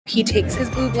He takes his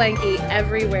blue blankie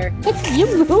everywhere. You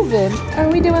moving? Are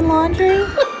we doing laundry?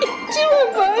 What are you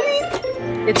doing, buddy?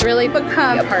 It's really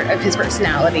become a part of his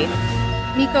personality.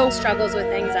 Miko struggles with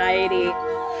anxiety.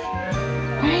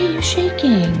 Why are you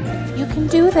shaking? You can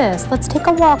do this. Let's take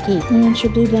a walkie. You want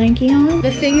your blue blankie on?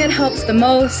 The thing that helps the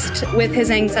most with his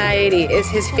anxiety is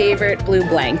his favorite blue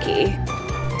blankie.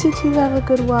 Did you have a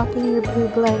good walk in your blue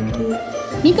blankie?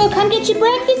 Miko, come get your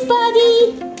breakfast,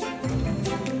 buddy.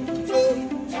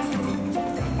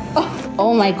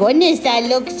 Oh my goodness, that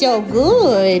looks so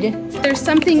good. There's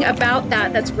something about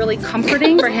that that's really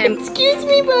comforting for him. Excuse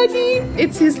me, buddy.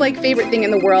 It's his favorite thing in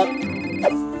the world. Do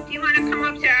you want to come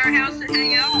up to our house and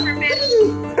hang out for a bit?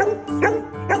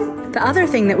 The other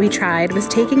thing that we tried was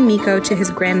taking Miko to his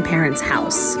grandparents'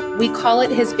 house. We call it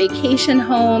his vacation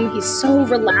home. He's so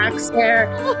relaxed there.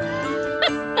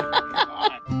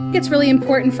 It's really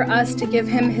important for us to give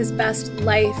him his best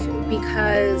life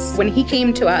because when he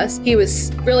came to us, he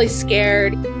was really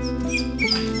scared.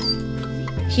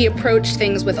 He approached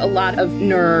things with a lot of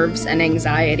nerves and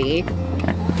anxiety.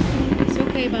 It's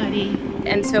okay, buddy.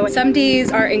 And so some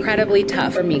days are incredibly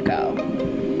tough for Miko.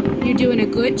 You're doing a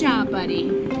good job, buddy.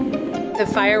 The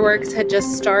fireworks had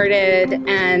just started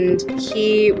and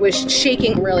he was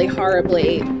shaking really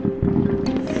horribly.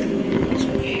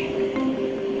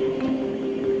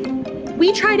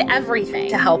 We tried everything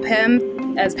to help him.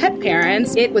 As pet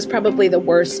parents, it was probably the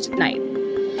worst night.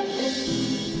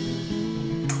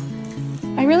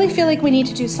 I really feel like we need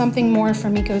to do something more for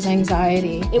Miko's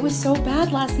anxiety. It was so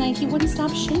bad last night, he wouldn't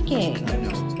stop shaking.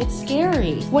 It's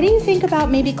scary. What do you think about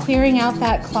maybe clearing out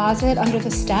that closet under the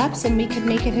steps and we could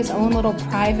make it his own little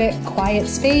private, quiet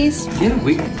space? Yeah,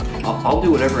 I'll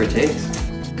do whatever it takes.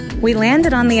 We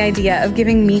landed on the idea of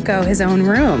giving Miko his own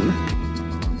room.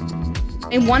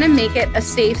 I want to make it a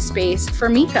safe space for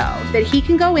Miko, that he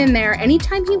can go in there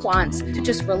anytime he wants to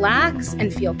just relax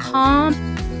and feel calm.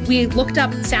 We looked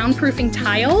up soundproofing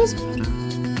tiles.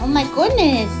 Oh my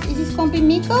goodness, is this going to be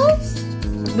Miko's?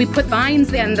 We put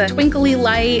vines and the twinkly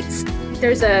lights.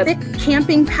 There's a thick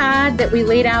camping pad that we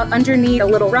laid out underneath a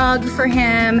little rug for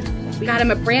him. We got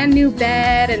him a brand new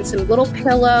bed and some little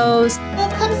pillows. Oh,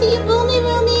 come see your boomy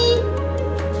roomie.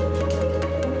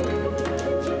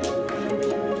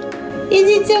 Is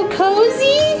it so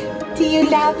cozy? Do you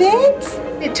love it?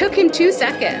 It took him 2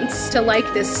 seconds to like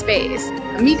this space.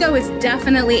 Miko is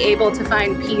definitely able to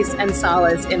find peace and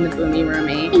solace in the boomy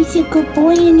roomie. He's a good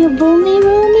boy in your boomy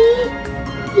roomie?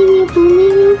 In your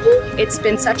boomy roomie? It's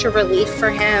been such a relief for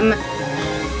him.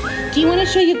 Do you want to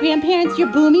show your grandparents your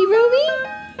boomy roomie?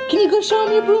 Can you go show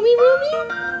them your boomy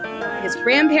roomie? His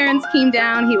grandparents came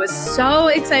down. He was so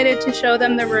excited to show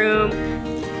them the room.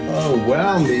 Oh,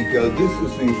 wow, Miko, this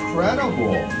is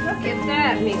incredible. Look at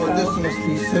that, Miko. Oh, this must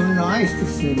be so nice to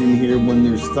sit in here when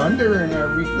there's thunder and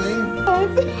everything.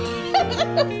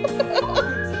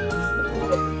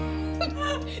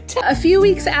 A few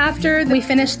weeks after we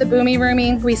finished the boomy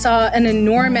roomie, we saw an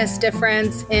enormous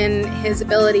difference in his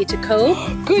ability to cope.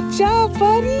 Good job,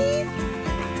 buddy.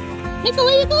 Miko,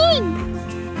 where you going?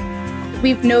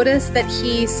 We've noticed that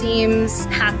he seems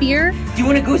happier. Do you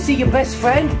want to go see your best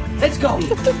friend? Let's go.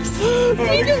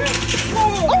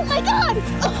 Oh my God!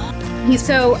 He's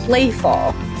so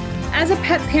playful. As a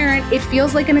pet parent, it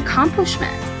feels like an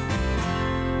accomplishment.